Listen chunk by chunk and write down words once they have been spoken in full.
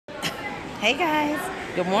Hey guys,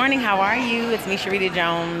 good morning. How are you? It's me, Sharita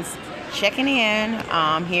Jones, checking in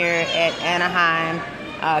here at Anaheim,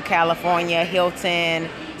 California, Hilton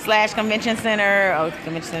 / Convention Center. Oh,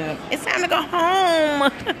 Convention Center. It's time to go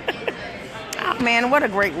home. Oh man, what a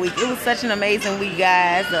great week. It was such an amazing week,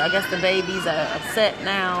 guys. I guess the babies are upset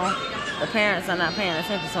now. The parents are not paying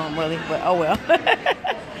attention to them really, but oh well.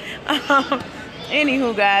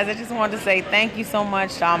 Anywho, guys, I just wanted to say thank you so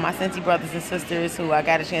much to all my Scentsy brothers and sisters who I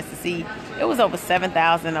got a chance to see. It was over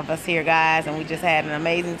 7,000 of us here, guys, and we just had an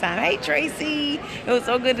amazing time. Hey, Tracy, it was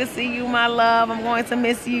so good to see you, my love. I'm going to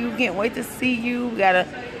miss you. Can't wait to see you. We got to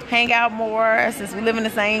hang out more since we live in the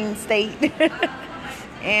same state.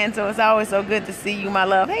 And so it's always so good to see you, my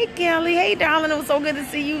love. Hey, Kelly. Hey, darling. It was so good to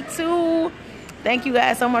see you, too. Thank you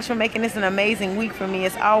guys so much for making this an amazing week for me.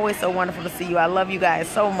 It's always so wonderful to see you. I love you guys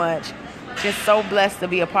so much. Just so blessed to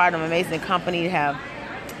be a part of an amazing company, to have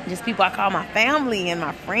just people I call my family and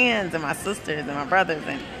my friends and my sisters and my brothers.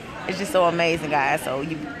 And it's just so amazing, guys. So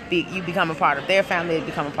you become a part of their family, they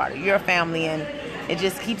become a part of your family, and it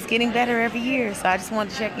just keeps getting better every year. So I just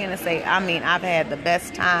wanted to check in and say, I've had the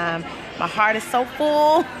best time. My heart is so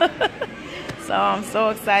full. So I'm so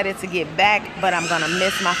excited to get back, but I'm going to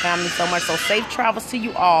miss my family so much. So safe travels to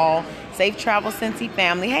you all. Safe travels, Scentsy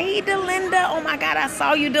family. Hey, Delinda. Oh, my God, I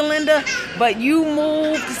saw you, Delinda. But you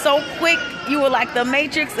moved so quick. You were like the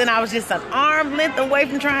Matrix, and I was just an arm length away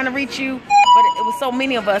from trying to reach you. But it was so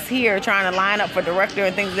many of us here trying to line up for director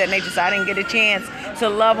and things of that nature, so I didn't get a chance to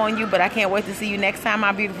love on you. But I can't wait to see you next time,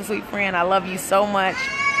 my beautiful, sweet friend. I love you so much.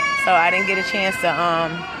 So I didn't get a chance to,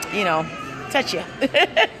 touch you.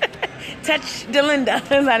 Touch Delinda.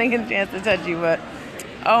 I didn't get a chance to touch you, but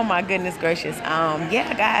oh my goodness gracious.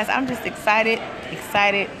 Yeah, guys, I'm just excited,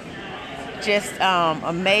 just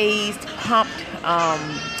amazed, pumped.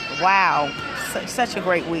 Wow, such a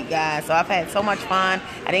great week, guys. So I've had so much fun.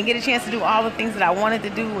 I didn't get a chance to do all the things that I wanted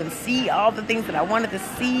to do and see all the things that I wanted to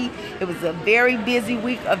see. It was a very busy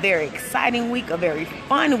week, a very exciting week, a very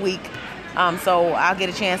fun week. So I'll get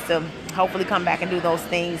a chance to hopefully come back and do those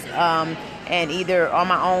things. And either on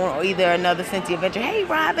my own or either another Scentsy adventure. Hey,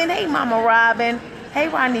 Robin. Hey, Mama Robin. Hey,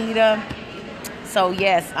 Juanita. So,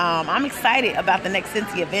 yes, I'm excited about the next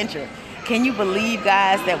Scentsy adventure. Can you believe,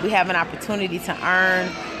 guys, that we have an opportunity to earn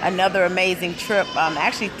another amazing trip?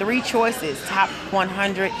 Actually, 3 choices, top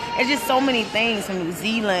 100. There's just so many things, from New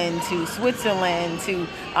Zealand to Switzerland to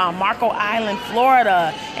Marco Island,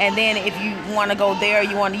 Florida. And then if you want to go there,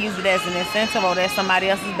 you want to use it as an incentive, or there's somebody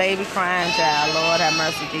else's baby crying, child. Lord have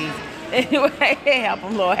mercy, Jesus. Anyway, help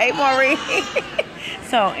them, Lord. Hey, Maureen.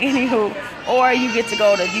 So, anywho, or you get to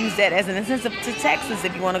go to use that as an incentive to Texas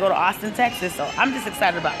if you want to go to Austin, Texas. So I'm just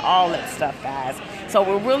excited about all that stuff, guys. So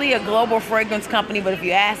we're really a global fragrance company, but if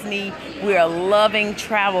you ask me, we're a loving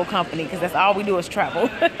travel company, because that's all we do is travel.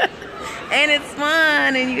 And it's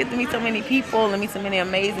fun, and you get to meet so many people and meet so many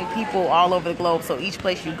amazing people all over the globe. So each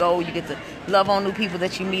place you go, you get to love on new people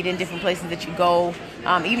that you meet in different places that you go.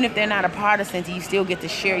 Even if they're not a part of Scentsy, you still get to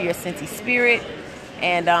share your Scentsy spirit.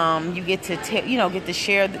 And you get to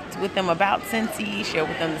share with them about Scentsy, share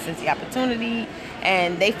with them the Scentsy opportunity,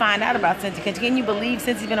 and they find out about Scentsy. Can you believe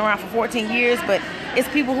Scentsy's been around for 14 years, but it's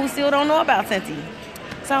people who still don't know about Scentsy.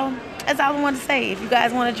 So that's all I want to say. If you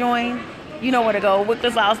guys want to join, you know where to go.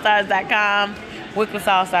 WicklessAllStars.com.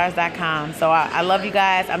 WicklessAllStars.com. So I love you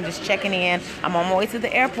guys. I'm just checking in. I'm on my way to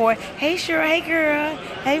the airport. Hey, Shira. Hey, girl.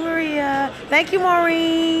 Hey, Maria. Thank you,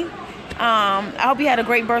 Maureen. I hope you had a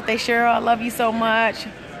great birthday, Cheryl. I love you so much.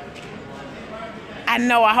 I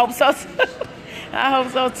know. I hope so, too. I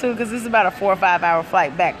hope so, too, because this is about a 4 or 5 hour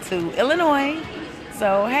flight back to Illinois.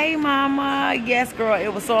 So, hey, Mama. Yes, girl.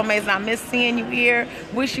 It was so amazing. I miss seeing you here.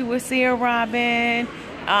 Wish you was here, Robin.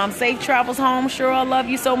 Safe travels home, Cheryl. I love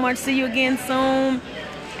you so much. See you again soon.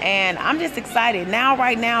 And I'm just excited.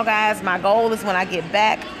 Right now, guys, my goal is when I get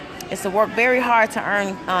back is to work very hard to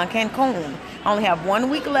earn Cancun. I only have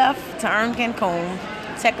 1 week left to earn Cancun.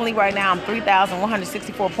 Technically, right now, I'm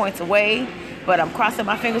 3,164 points away, but I'm crossing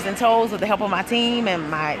my fingers and toes with the help of my team and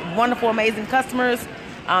my wonderful, amazing customers,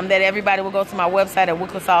 that everybody will go to my website at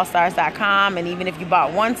WicklessAllStars.com, and even if you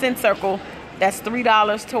bought 1 cent circle, that's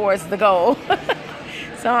 $3 towards the goal.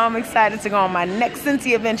 So I'm excited to go on my next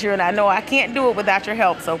Scentsy adventure, and I know I can't do it without your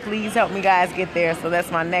help, so please help me, guys, get there. So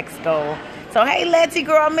that's my next goal. So, hey, Letty,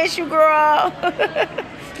 girl, miss you, girl.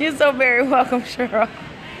 You're so very welcome, Cheryl.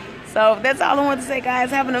 So that's all I want to say, guys.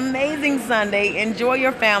 Have an amazing Sunday. Enjoy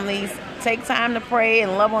your families. Take time to pray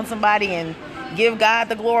and love on somebody, and give God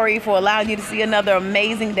the glory for allowing you to see another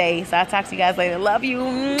amazing day. So I'll talk to you guys later. Love you.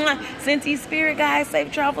 Scentsy Spirit, guys.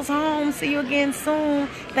 Safe travels home. See you again soon.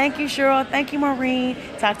 Thank you, Cheryl. Thank you, Maureen.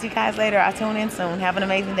 Talk to you guys later. I'll tune in soon. Have an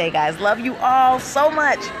amazing day, guys. Love you all so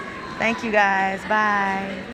much. Thank you, guys. Bye.